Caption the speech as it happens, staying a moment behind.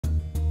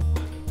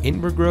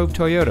Inver Grove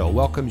Toyota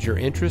welcomes your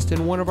interest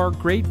in one of our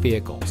great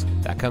vehicles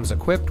that comes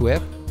equipped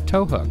with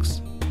tow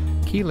hooks,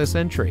 keyless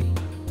entry,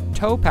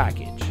 tow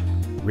package,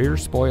 rear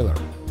spoiler,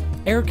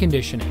 air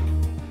conditioning,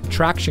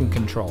 traction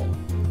control,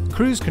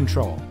 cruise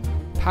control,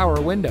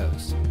 power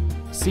windows,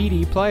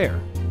 CD player,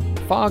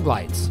 fog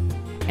lights,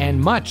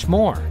 and much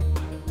more.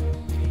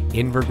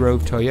 Inver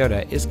Grove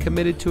Toyota is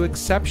committed to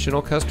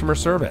exceptional customer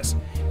service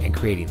and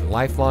creating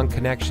lifelong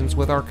connections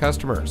with our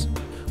customers.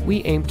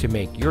 We aim to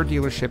make your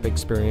dealership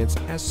experience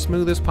as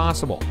smooth as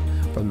possible,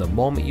 from the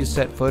moment you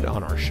set foot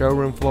on our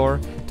showroom floor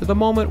to the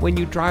moment when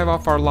you drive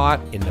off our lot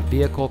in the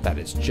vehicle that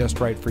is just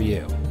right for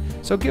you.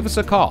 So give us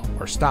a call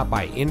or stop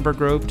by Inver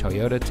Grove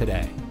Toyota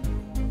today.